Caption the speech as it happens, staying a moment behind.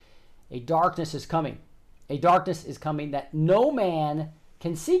A darkness is coming. A darkness is coming that no man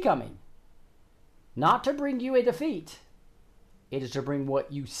can see coming. Not to bring you a defeat. It is to bring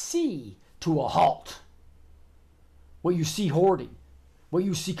what you see to a halt. What you see hoarding. What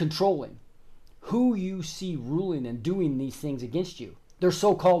you see controlling. Who you see ruling and doing these things against you. Their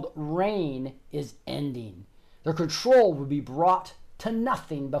so-called reign is ending. Their control will be brought to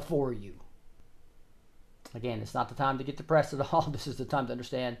nothing before you. Again, it's not the time to get depressed at all. This is the time to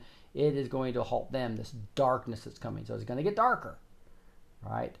understand it is going to halt them, this darkness that's coming. So it's going to get darker,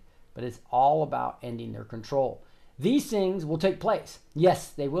 right? But it's all about ending their control. These things will take place. Yes,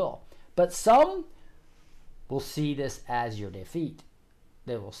 they will. But some will see this as your defeat.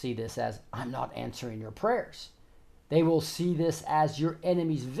 They will see this as, I'm not answering your prayers. They will see this as your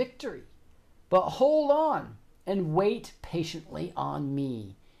enemy's victory. But hold on and wait patiently on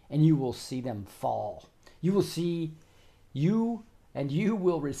me, and you will see them fall. You will see you, and you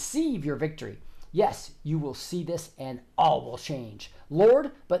will receive your victory. Yes, you will see this, and all will change.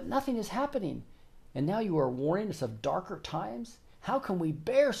 Lord, but nothing is happening. And now you are warning us of darker times? How can we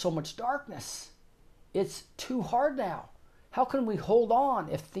bear so much darkness? It's too hard now. How can we hold on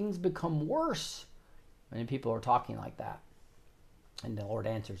if things become worse? Many people are talking like that. And the Lord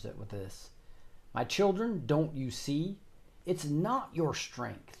answers it with this. My children, don't you see? It's not your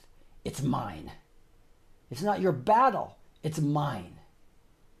strength. It's mine. It's not your battle. It's mine.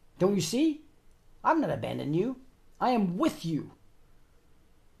 Don't you see? I'm not abandoning you. I am with you.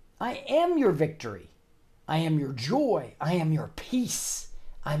 I am your victory. I am your joy. I am your peace.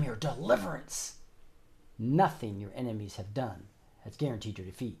 I am your deliverance. Nothing your enemies have done has guaranteed your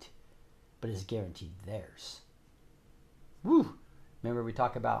defeat, but has guaranteed theirs. Woo! Remember we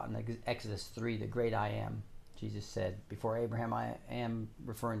talk about in Exodus 3, the great I am. Jesus said, before Abraham I am,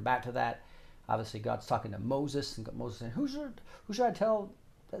 referring back to that. Obviously God's talking to Moses, and Moses saying, who should I tell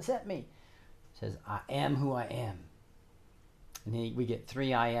that sent me? He says, I am who I am. And we get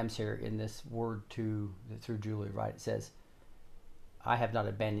 3 I ams here in this word through Julie, right? It says, I have not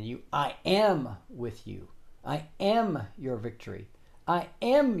abandoned you. I am with you. I am your victory. I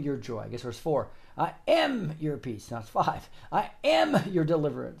am your joy. I guess verse 4. I am your peace. Now it's 5. I am your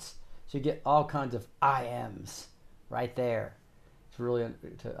deliverance. So you get all kinds of I ams right there. It's really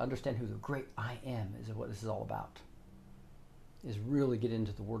to understand who the great I am is what this is all about. Is really get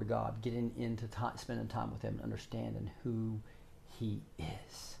into the Word of God, into spending time with Him, and understanding who He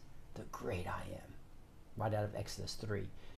is, the great I am, right out of Exodus 3.